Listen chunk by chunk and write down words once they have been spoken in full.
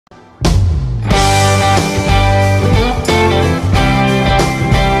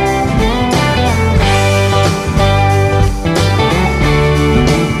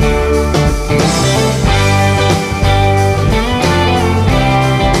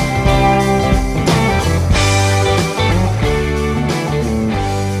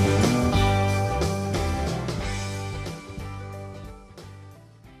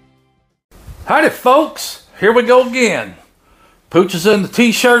Howdy folks, here we go again. Pooch is in the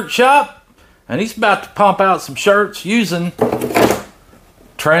t-shirt shop and he's about to pump out some shirts using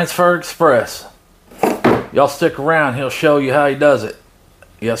Transfer Express. Y'all stick around, he'll show you how he does it.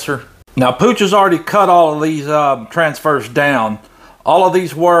 Yes sir. Now Pooch has already cut all of these transfers down. All of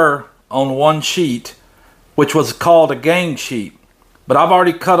these were on one sheet, which was called a gang sheet. But I've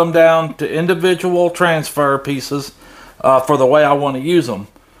already cut them down to individual transfer pieces for the way I want to use them.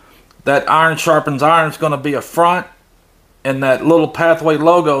 That iron sharpens iron is going to be a front, and that little pathway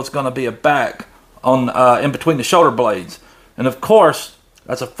logo is going to be a back on in between the shoulder blades. And of course,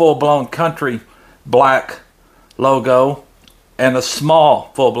 that's a full-blown country black logo and a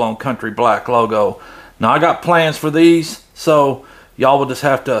small full-blown country black logo. Now I got plans for these, so y'all will just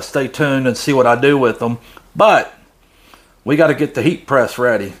have to stay tuned and see what I do with them. But we got to get the heat press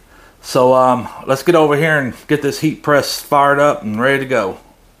ready. So let's get over here and get this heat press fired up and ready to go.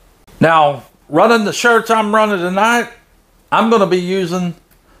 Now, running the shirts I'm running tonight, I'm going to be using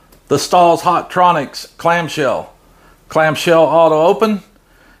the Stahl's Hottronics clamshell. Clamshell auto open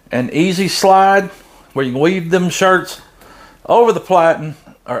and easy slide where you can weave them shirts over the platen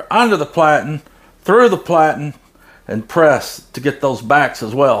or under the platen, through the platen, and press to get those backs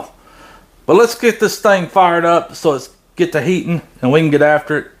as well. But let's get this thing fired up so it's get to heating and we can get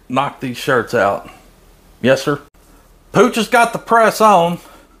after it, knock these shirts out. Yes sir. Pooch has got the press on.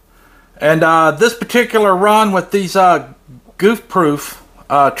 And this particular run with these Goof proof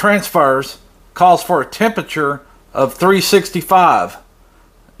transfers calls for a temperature of 365.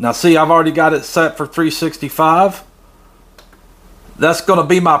 Now see, I've already got it set for 365. That's going to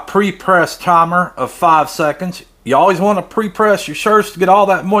be my pre-press timer of 5 seconds. You always want to pre-press your shirts to get all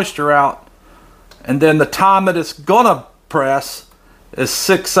that moisture out. And then the time that it's going to press is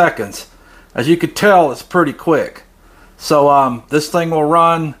 6 seconds. As you can tell, it's pretty quick. So this thing will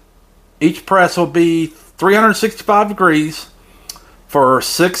run. Each press will be 365 degrees for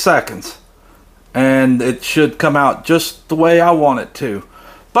 6 seconds. And it should come out just the way I want it to.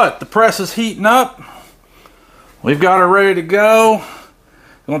 But the press is heating up. We've got her ready to go.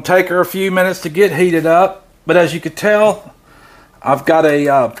 It's going to take her a few minutes to get heated up. But as you can tell, I've got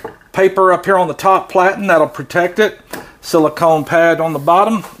a paper up here on the top platen that'll protect it. Silicone pad on the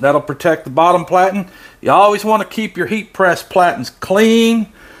bottom that'll protect the bottom platen. You always want to keep your heat press platens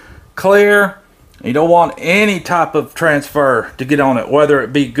clean, clear. You don't want any type of transfer to get on it, whether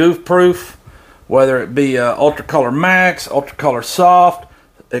it be Goof proof, whether it be Ultracolor Max, Ultracolor Soft,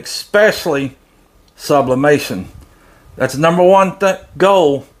 especially sublimation. That's the number one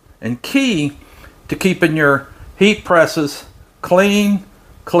goal and key to keeping your heat presses clean,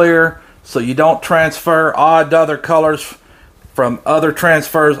 clear, so you don't transfer odd other colors from other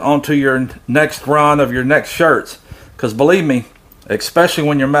transfers onto your next run of your next shirts. Because believe me, especially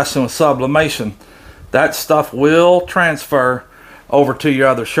when you're messing with sublimation, that stuff will transfer over to your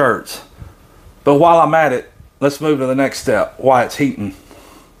other shirts. But while I'm at it, let's move to the next step, why it's heating.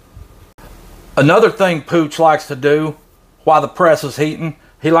 Another thing Pooch likes to do while the press is heating,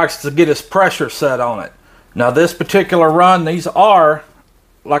 he likes to get his pressure set on it. Now this particular run, these are,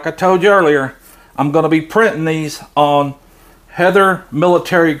 like I told you earlier, I'm going to be printing these on Heather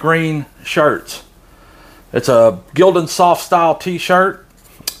military green shirts. It's a Gildan Softstyle t-shirt,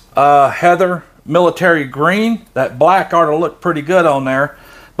 Heather military green. That black ought to look pretty good on there,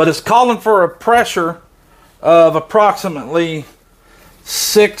 but it's calling for a pressure of approximately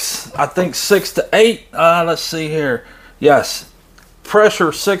 6, I think 6 to 8. Let's see here. Yes,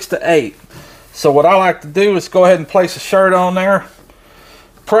 pressure 6 to 8. So what I like to do is go ahead and place a shirt on there,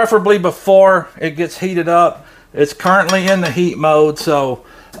 preferably before it gets heated up. It's currently in the heat mode, so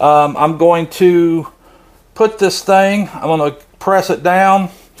I'm going to put this thing, I'm going to press it down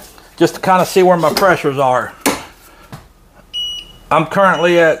just to kind of see where my pressures are. I'm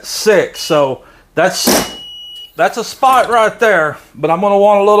currently at 6, so that's a spot right there, but I'm going to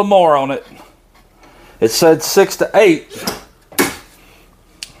want a little more on it. It said 6 to 8.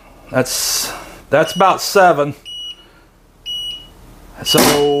 That's about 7.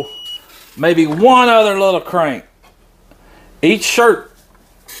 So maybe one other little crank. Each shirt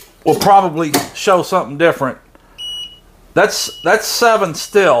will probably show something different. That's 7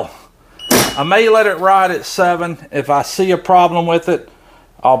 still. I may let it ride at 7. If I see a problem with it,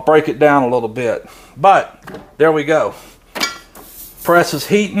 I'll break it down a little bit. But there we go. Press is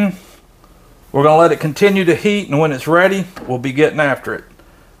heating. We're going to let it continue to heat, and when it's ready, we'll be getting after it.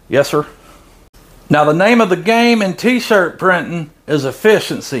 Yes, sir. Now the name of the game in t-shirt printing is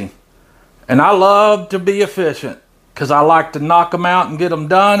efficiency. And I love to be efficient because I like to knock them out and get them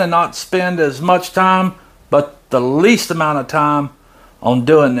done and not spend as much time but the least amount of time on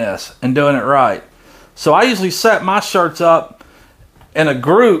doing this and doing it right. So I usually set my shirts up in a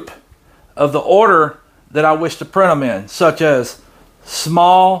group of the order that I wish to print them in, such as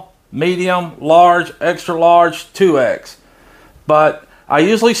small, medium, large, extra large, 2X. But I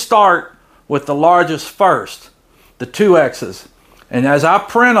usually start with the largest first, the 2Xs. And as I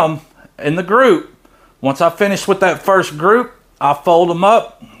print them in the group, once I finish with that first group, I fold them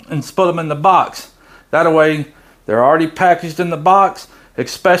up and put them in the box. That way, they're already packaged in the box,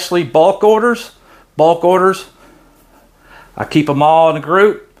 especially bulk orders. Bulk orders, I keep them all in a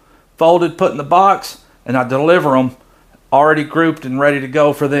group, folded, put in the box, and I deliver them already grouped and ready to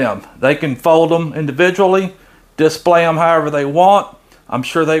go for them. They can fold them individually, display them however they want. I'm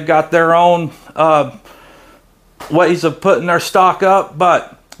sure they've got their own ways of putting their stock up,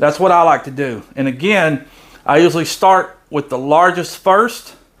 but that's what I like to do. And again, I usually start with the largest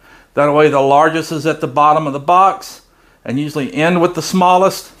first. That way the largest is at the bottom of the box, and usually end with the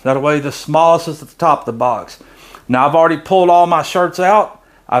smallest. That way the smallest is at the top of the box. Now I've already pulled all my shirts out.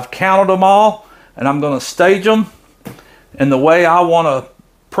 I've counted them all, and I'm going to stage them in the way I want to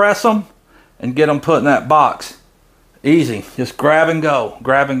press them and get them put in that box. Easy, just grab and go,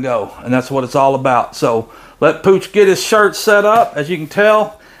 and that's what it's all about. So let Pooch get his shirt set up. As you can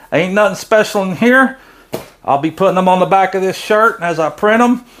tell, ain't nothing special in here. I'll be putting them on the back of this shirt, and as I print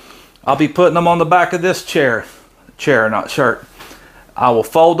them, I'll be putting them on the back of this chair, not shirt. I will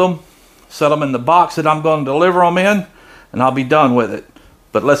fold them, set them in the box that I'm going to deliver them in, and I'll be done with it.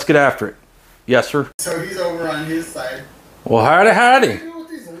 But let's get after it. Yes, sir. So he's over on his side. Well, howdy.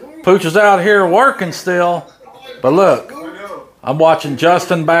 Pooch is out here working still. But look, I'm watching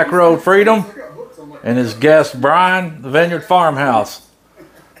Justin Back Road Freedom and his guest Brian, the Vineyard Farmhouse.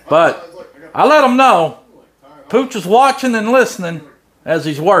 But I let him know Pooch is watching and listening as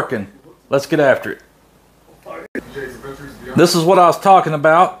he's working. Let's get after it. This is what I was talking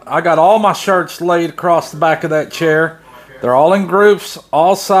about. I got all my shirts laid across the back of that chair. They're all in groups,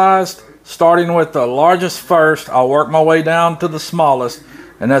 all sized, starting with the largest first. I'll work my way down to the smallest.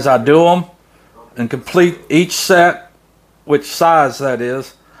 And as I do them and complete each set, which size that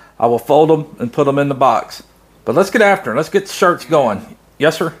is, I will fold them and put them in the box. But let's get after it. Let's get the shirts going.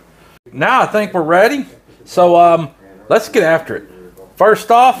 Yes, sir. Now I think we're ready. So let's get after it.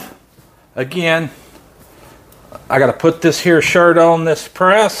 First off, again, I got to put this here shirt on this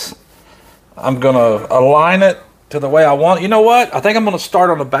press. I'm going to align it to the way I want. You know what? I think I'm going to start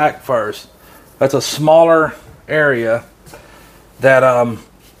on the back first. That's a smaller area that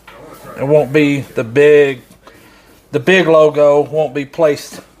it won't be the big logo won't be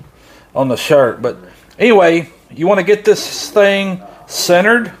placed on the shirt. But anyway, you want to get this thing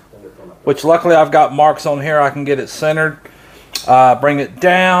centered, which luckily I've got marks on here. I can get it centered. Bring it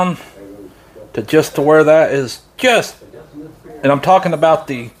down to just to where that is just, and I'm talking about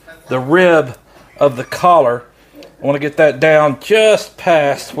the rib of the collar. I want to get that down just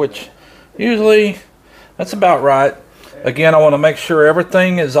past, which usually that's about right. Again, I want to make sure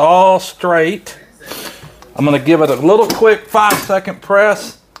everything is all straight. I'm going to give it a little quick 5-second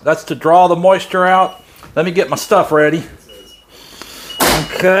press. That's to draw the moisture out. Let me get my stuff ready.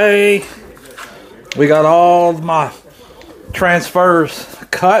 Okay. We got all my transfers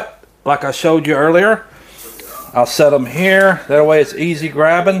cut like I showed you earlier. I'll set them here. That way it's easy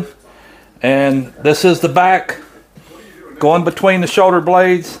grabbing. And this is the back going between the shoulder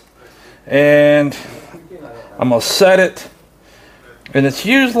blades. And I'm going to set it. And it's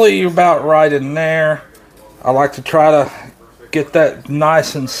usually about right in there. I like to try to get that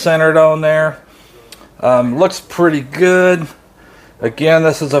nice and centered on there. Looks pretty good. Again,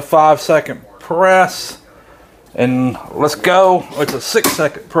 this is a 5-second press. And let's go. It's a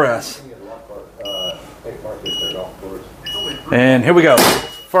 6-second press. And here we go.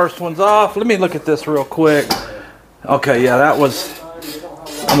 First one's off. Let me look at this real quick. Okay, yeah, that was,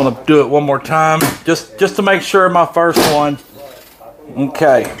 I'm going to do it one more time. Just to make sure my first one.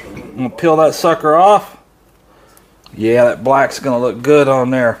 Okay. I'm going to peel that sucker off. Yeah, that black's going to look good on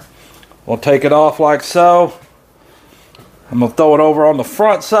there. We'll take it off like so. I'm going to throw it over on the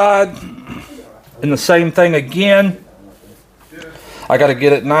front side. And the same thing again. I got to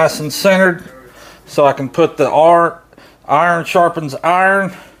get it nice and centered so I can put the iron sharpens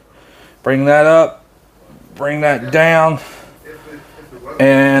iron. Bring that up. Bring that down.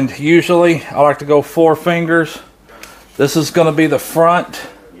 And usually I like to go 4 fingers. This is going to be the front.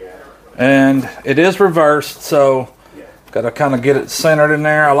 And it is reversed, so got to kind of get it centered in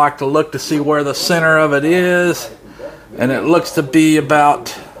there. I like to look to see where the center of it is. And it looks to be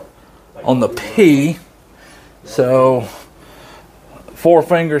about on the P. So 4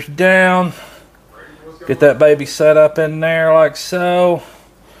 fingers down. Get Get that baby set up in there like so.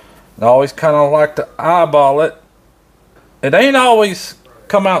 I always kind of like to eyeball it. It ain't always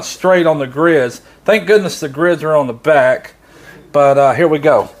come out straight on the grids. Thank goodness the grids are on the back. But here we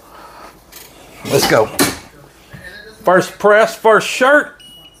go. Let's go. First press, first shirt.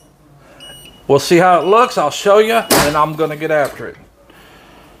 We'll see how it looks. I'll show you, and I'm going to get after it.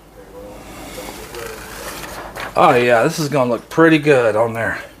 Oh yeah, this is going to look pretty good on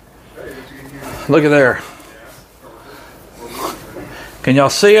there. Look at there. Can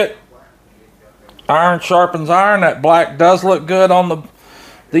y'all see it? Iron sharpens iron. That black does look good on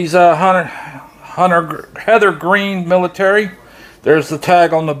these heather green military. There's the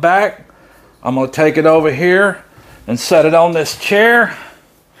tag on the back. I'm going to take it over here and set it on this chair.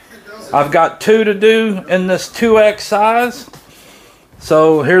 I've got 2 to do in this 2X size.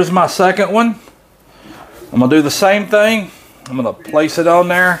 So here's my second one. I'm going to do the same thing. I'm going to place it on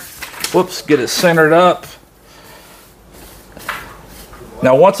there. Whoops, get it centered up.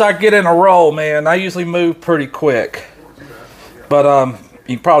 Now once I get in a roll, man, I usually move pretty quick. But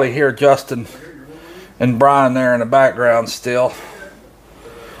you can probably hear Justin and Brian there in the background still.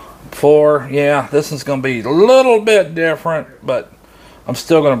 4, yeah, this is going to be a little bit different, but I'm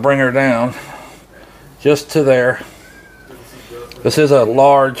still going to bring her down just to there. This is a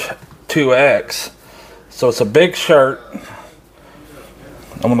large 2X, so it's a big shirt.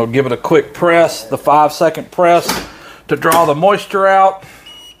 I'm going to give it a quick press, the 5-second press to draw the moisture out.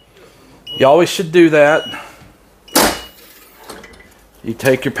 You always should do that. You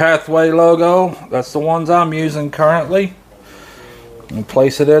take your Pathway logo, that's the ones I'm using currently, and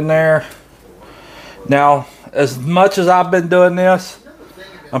place it in there. Now, as much as I've been doing this,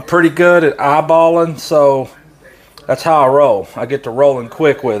 I'm pretty good at eyeballing, so that's how I roll. I get to rolling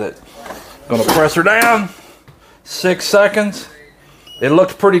quick with it. Gonna press her down, 6 seconds. It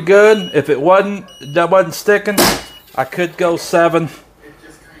looked pretty good. If it wasn't sticking, I could go 7.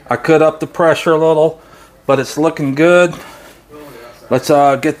 I could up the pressure a little, but it's looking good. Let's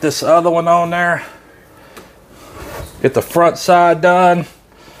get this other one on there. Get the front side done.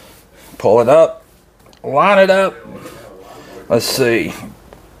 Pull it up. Line it up. Let's see.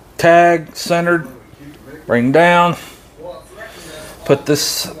 Tag centered. Bring down. Put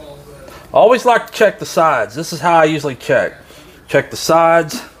this. I always like to check the sides. This is how I usually check. Check the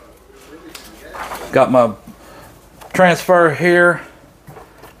sides. Got my transfer here.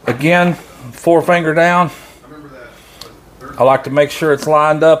 Again, 4-finger down. I like to make sure it's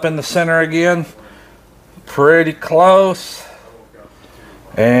lined up in the center again. Pretty close.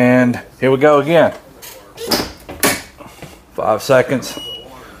 And here we go again. 5 seconds.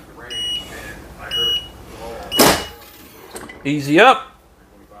 Easy up.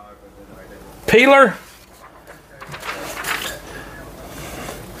 Peeler.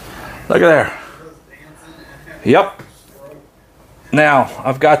 Look at there. Yep. Now,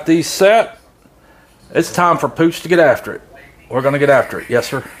 I've got these set. It's time for Pooch to get after it. We're going to get after it. Yes,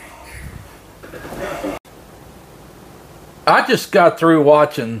 sir. I just got through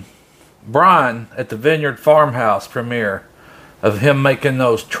watching Brian at the Vineyard Farmhouse premiere of him making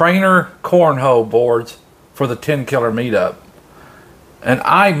those trainer cornhole boards for the 10 Killer meetup. And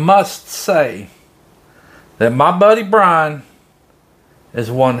I must say that my buddy Brian is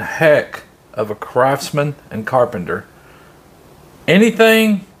one heck of a craftsman and carpenter.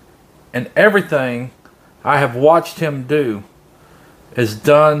 Anything and everything I have watched him do is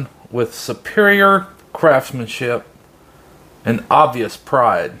done with superior craftsmanship and obvious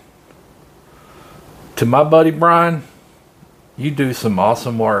pride. To my buddy Brian, you do some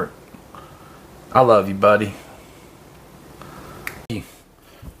awesome work. I love you, buddy.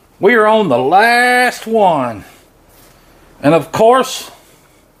 We are on the last one. And of course,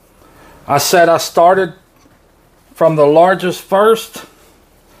 I said I started from the largest first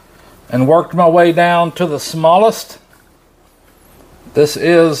and worked my way down to the smallest. This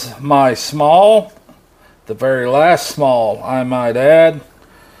is my small, the very last small, I might add.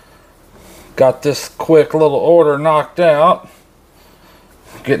 Got this quick little order knocked out.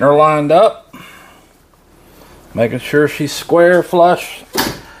 Getting her lined up. Making sure she's square flush.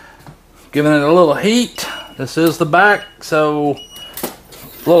 Giving it a little heat. This is the back, so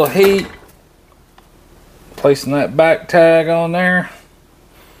a little heat. Placing that back tag on there.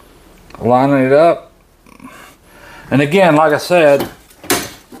 Lining it up. And again, like I said,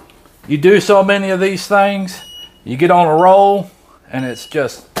 you do so many of these things, you get on a roll, and it's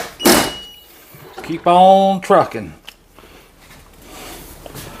just keep on trucking.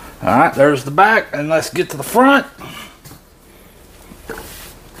 Alright, there's the back, and let's get to the front.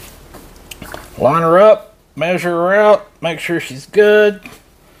 Line her up, measure her out, make sure she's good.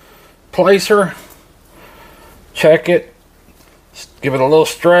 Place her. check it, give it a little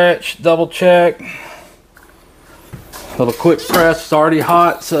stretch, double check. Little quick press, it's already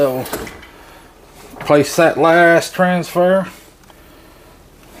hot, so place that last transfer.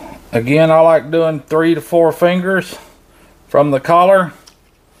 Again, I like doing 3 to 4 fingers from the collar.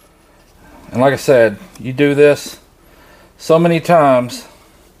 And like I said, you do this so many times,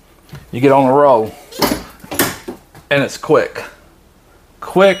 you get on a roll. And it's quick.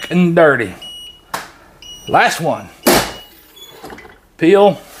 Quick and dirty. Last one.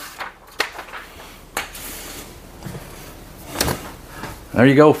 Peel. There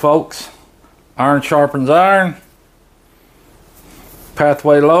you go, folks. Iron sharpens iron.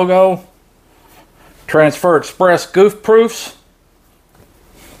 Pathway logo. Transfer Express goof proofs.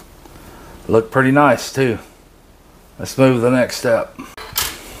 Look pretty nice too. Let's move to the next step.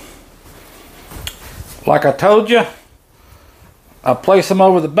 Like I told you, I place them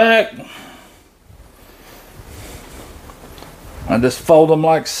over the back. I just fold them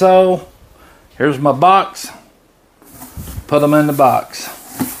like so. Here's my box. Put them in the box.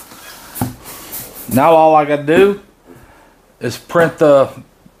 Now all I gotta do is print the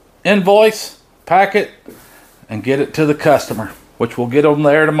invoice, pack it, and get it to the customer, which will get them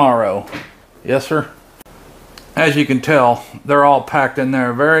there tomorrow. Yes, sir. As you can tell, they're all packed in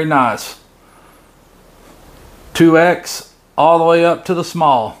there very nice. 2X all the way up to the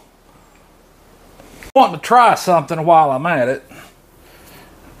small. Wanting to try something while I'm at it.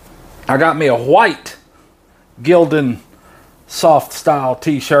 I got me a white Gildan Softstyle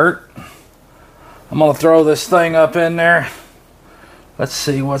t-shirt. I'm gonna throw this thing up in there. Let's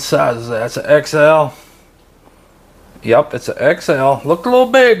see, what size is that? It's an XL. Yep, it's an XL. Looked a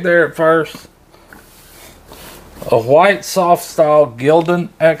little big there at first. A white Softstyle Gildan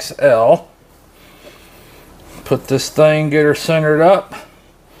XL. Put this thing, get her centered up.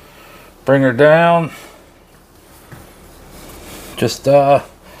 Bring her down. Just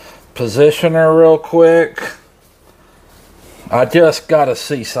position her real quick. I just gotta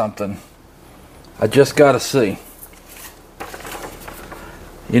see something. I just gotta see.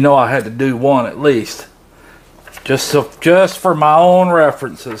 You know I had to do one at least. Just for my own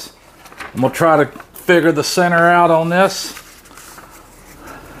references. I'm gonna try to figure the center out on this.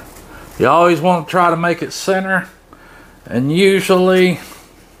 You always want to try to make it center, and usually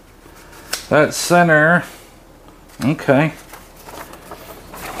that center, okay.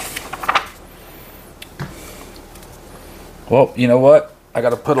 Well, you know what? I got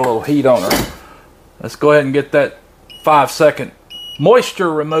to put a little heat on her. Let's go ahead and get that 5-second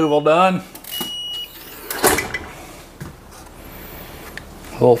moisture removal done.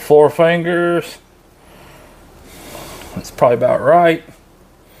 Little 4 fingers. That's probably about right.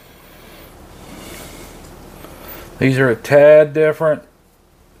 These are a tad different.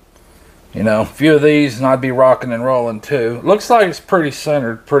 You know, a few of these and I'd be rocking and rolling too. Looks like it's pretty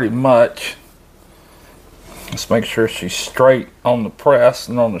centered pretty much. Let's make sure she's straight on the press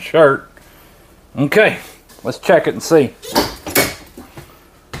and on the shirt. Okay, let's check it and see.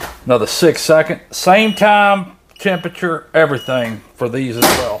 Another 6 seconds. Same time, temperature, everything for these as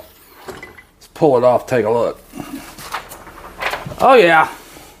well. Let's pull it off, take a look. Oh yeah.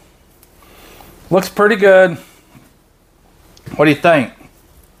 Looks pretty good. What do you think?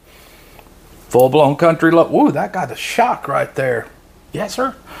 Full-blown country look. Ooh, that got a shock right there. Yes,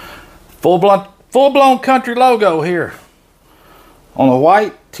 sir. Full-blown country logo here on a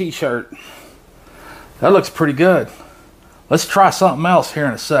white t-shirt. That looks pretty good. Let's try something else here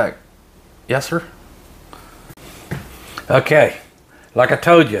in a sec. Yes, sir. Okay, like I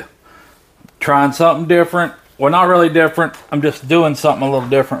told you, trying something different. Well, not really different. I'm just doing something a little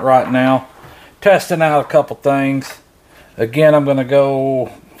different right now. Testing out a couple things. Again, I'm going to go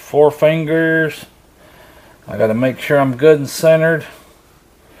 4 fingers. I got to make sure I'm good and centered.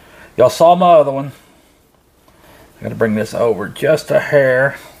 Y'all saw my other one. I got to bring this over just a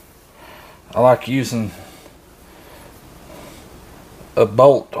hair. I like using a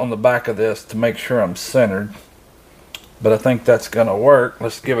bolt on the back of this to make sure I'm centered. But I think that's going to work.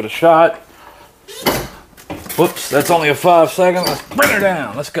 Let's give it a shot. Whoops, that's only a 5 second. Let's bring her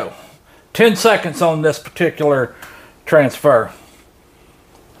down. Let's go. 10 seconds on this particular transfer.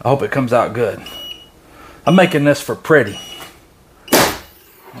 I hope it comes out good. I'm making this for pretty.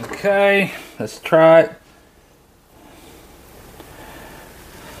 Okay, let's try it.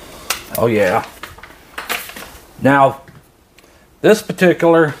 Oh yeah. Now, this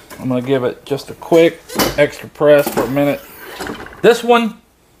particular, I'm going to give it just a quick extra press for a minute. This one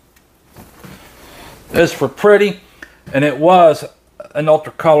is for pretty, and it was an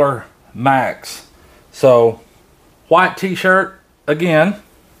ultra color max. So white t-shirt again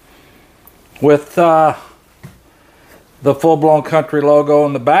with the full-blown country logo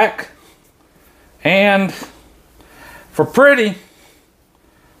on the back. And for pretty,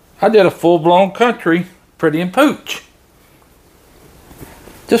 I did a full-blown country pretty and pooch.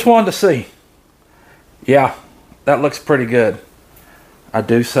 Just wanted to see. Yeah, that looks pretty good, I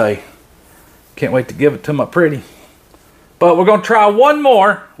do say. Can't wait to give it to my pretty. But we're going to try one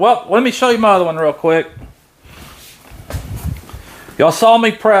more. Well, let me show you my other one real quick. Y'all saw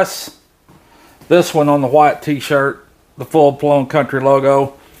me press this one on the white t-shirt, the full-blown country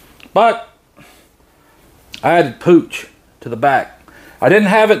logo. But I added pooch to the back. I didn't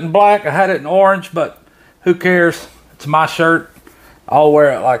have it in black, I had it in orange, but who cares? It's my shirt. I'll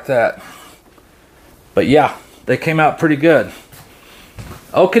wear it like that. But yeah, they came out pretty good.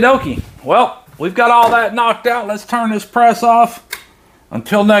 Okie dokie. Well, we've got all that knocked out. Let's turn this press off.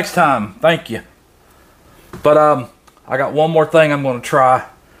 Until next time, thank you. But I got one more thing I'm going to try,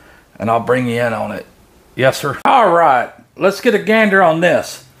 and I'll bring you in on it. Yes, sir. All right, let's get a gander on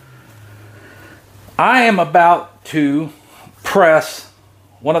this. I am about to press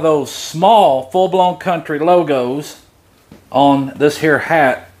one of those small full-blown country logos on this here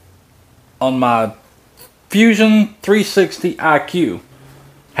hat on my Fusion 360 IQ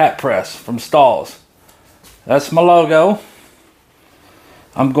hat press from Stalls. That's my logo.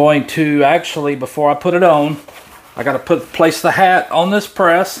 I'm going to actually, before I put it on, I got to place the hat on this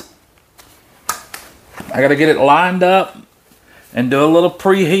press. I got to get it lined up and do a little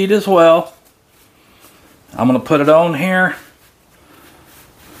preheat as well. I'm going to put it on here.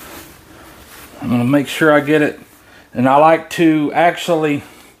 I'm going to make sure I get it. And I like to actually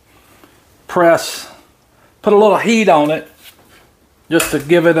press, put a little heat on it just to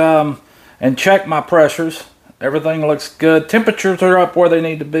give it, and check my pressures. Everything looks good. Temperatures are up where they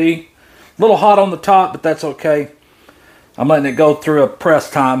need to be. A little hot on the top, but that's okay. I'm letting it go through a press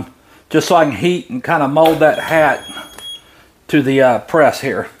time just so I can heat and kind of mold that hat to the press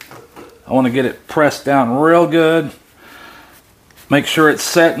here. I want to get it pressed down real good. Make sure it's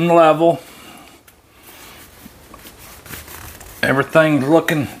set and level. Everything's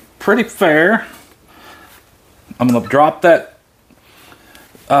looking pretty fair. I'm going to drop that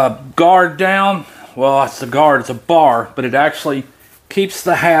guard down. Well, it's a guard, it's a bar, but it actually keeps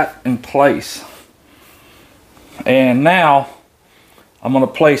the hat in place. And now I'm going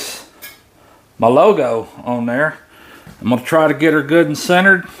to place my logo on there. I'm going to try to get her good and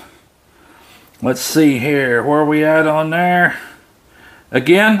centered. Let's see here, where are we at on there?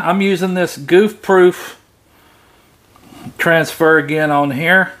 Again, I'm using this Goof proof transfer again on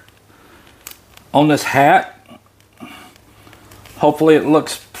here, on this hat. Hopefully it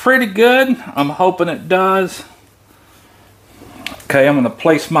looks pretty good. I'm hoping it does. Okay, I'm going to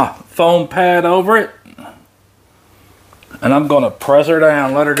place my foam pad over it. And I'm going to press her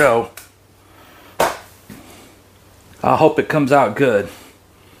down, let her go. I hope it comes out good.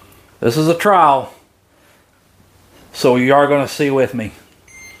 This is a trial, so you are going to see with me.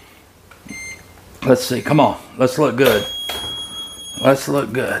 Let's see, come on, let's look good. Let's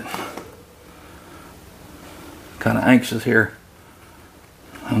look good. Kind of anxious here.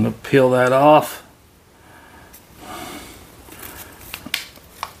 I'm going to peel that off.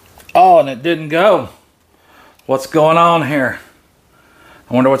 Oh, and it didn't go. What's going on here?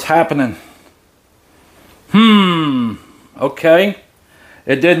 I wonder what's happening. Okay.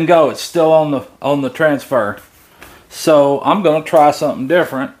 It didn't go. It's still on the transfer. So I'm going to try something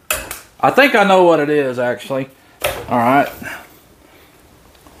different. I think I know what it is actually. All right.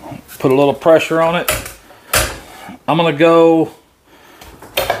 Put a little pressure on it. I'm going to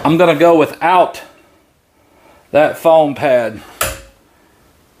go without that foam pad.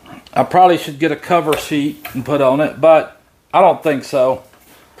 I probably should get a cover sheet and put on it, but I don't think so.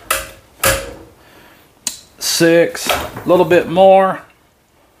 6, a little bit more.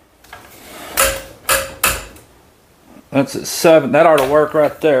 That's at 7. That ought to work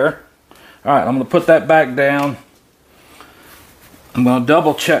right there. All right, I'm going to put that back down. I'm going to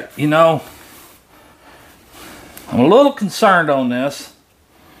double check. You know, I'm a little concerned on this.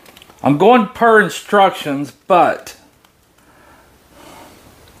 I'm going per instructions, but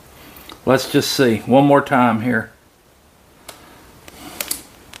let's just see. One more time here.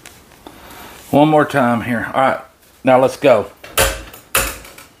 One more time here. All right, now let's go.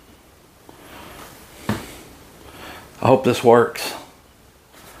 I hope this works.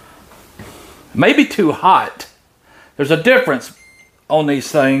 Maybe too hot. There's a difference on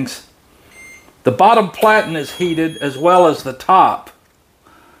these things. The bottom platen is heated as well as the top.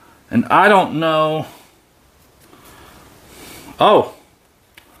 And I don't know. Oh.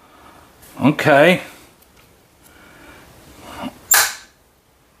 Okay.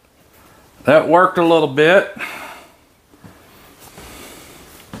 That worked a little bit.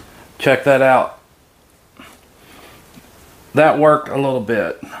 Check that out. That worked a little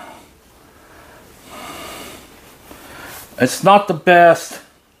bit. It's not the best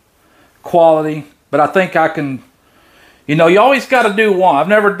quality, but I think I can, you know, you always got to do one. I've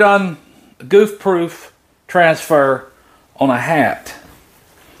never done a goof-proof transfer on a hat.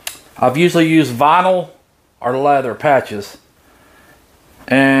 I've usually used vinyl or leather patches.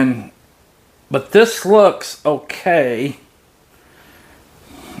 But this looks okay.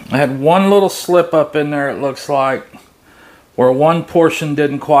 I had one little slip up in there, it looks like, where one portion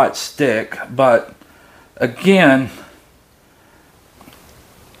didn't quite stick, but again,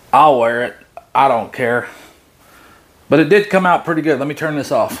 I'll wear it. I don't care. But it did come out pretty good. Let me turn this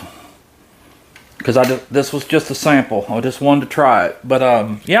off, because this was just a sample. I just wanted to try it.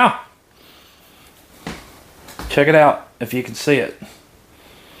 But yeah, check it out if you can see it.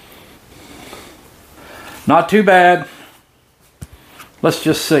 Not too bad. Let's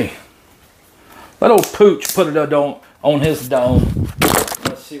just see. Let old Pooch put it on his dome.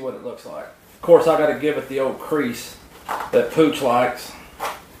 Let's see what it looks like. Of course, I got to give it the old crease that Pooch likes.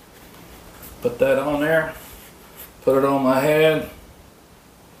 Put that on there. Put it on my head.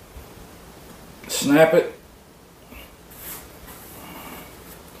 Snap it.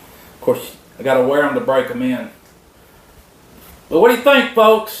 Of course, I got to wear them to break them in. But what do you think,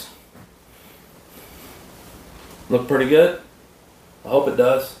 folks? Look pretty good? I hope it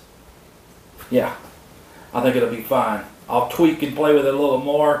does. Yeah, I think it'll be fine. I'll tweak and play with it a little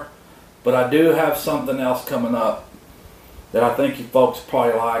more, but I do have something else coming up that I think you folks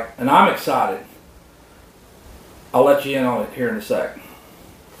probably like, and I'm excited. I'll let you in on it here in a sec.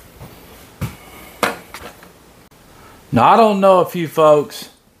 Now, I don't know if you folks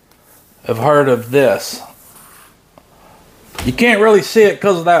have heard of this. You can't really see it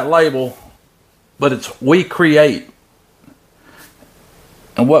because of that label, but it's We Create.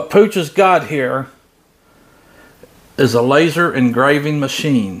 And what Pooch has got here is a laser engraving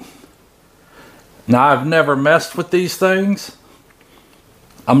machine. Now, I've never messed with these things.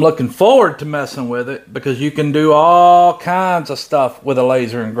 I'm looking forward to messing with it because you can do all kinds of stuff with a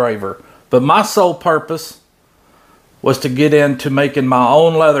laser engraver. But my sole purpose was to get into making my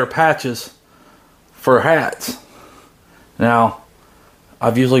own leather patches for hats. Now,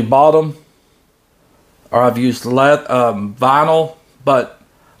 I've usually bought them or I've used vinyl, but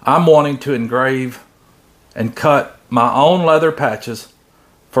I'm wanting to engrave and cut my own leather patches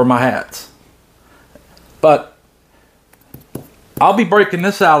for my hats. But I'll be breaking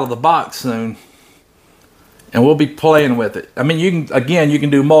this out of the box soon, and we'll be playing with it. I mean, you can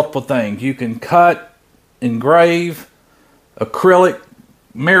do multiple things. You can cut, engrave, acrylic,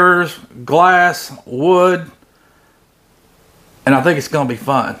 mirrors, glass, wood, and I think it's going to be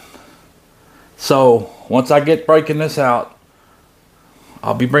fun. So once I get breaking this out,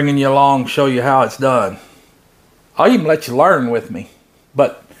 I'll be bringing you along, show you how it's done. I'll even let you learn with me.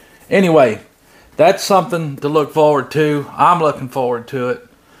 But anyway, that's something to look forward to. I'm looking forward to it.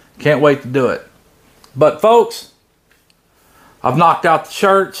 Can't wait to do it. But folks, I've knocked out the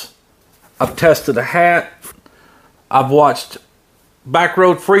shirts. I've tested a hat. I've watched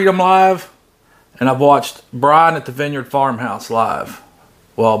Backroad Freedom live. And I've watched Brian at the Vineyard Farmhouse live.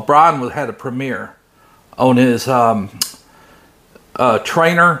 Well, Brian had a premiere on his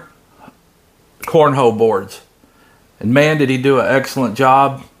trainer cornhole boards. And man, did he do an excellent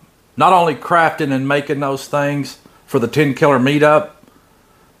job. Not only crafting and making those things for the 10 Killer meetup,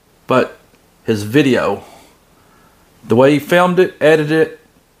 but his video. The way he filmed it, edited it,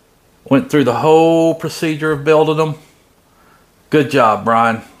 went through the whole procedure of building them. Good job,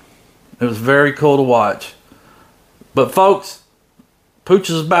 Brian. It was very cool to watch. But folks, Pooch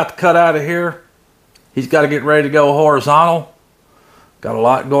is about to cut out of here. He's got to get ready to go horizontal. Got a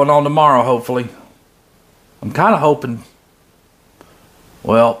lot going on tomorrow, hopefully. I'm kind of hoping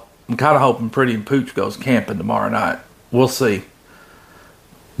Pretty and Pooch goes camping tomorrow night. We'll see.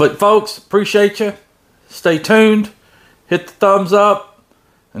 But folks, appreciate you. Stay tuned. Hit the thumbs up.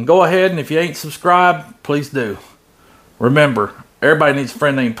 And go ahead, and if you ain't subscribed, please do. Remember, everybody needs a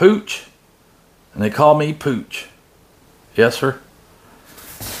friend named Pooch. And they call me Pooch. Yes, sir.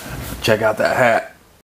 Check out that hat.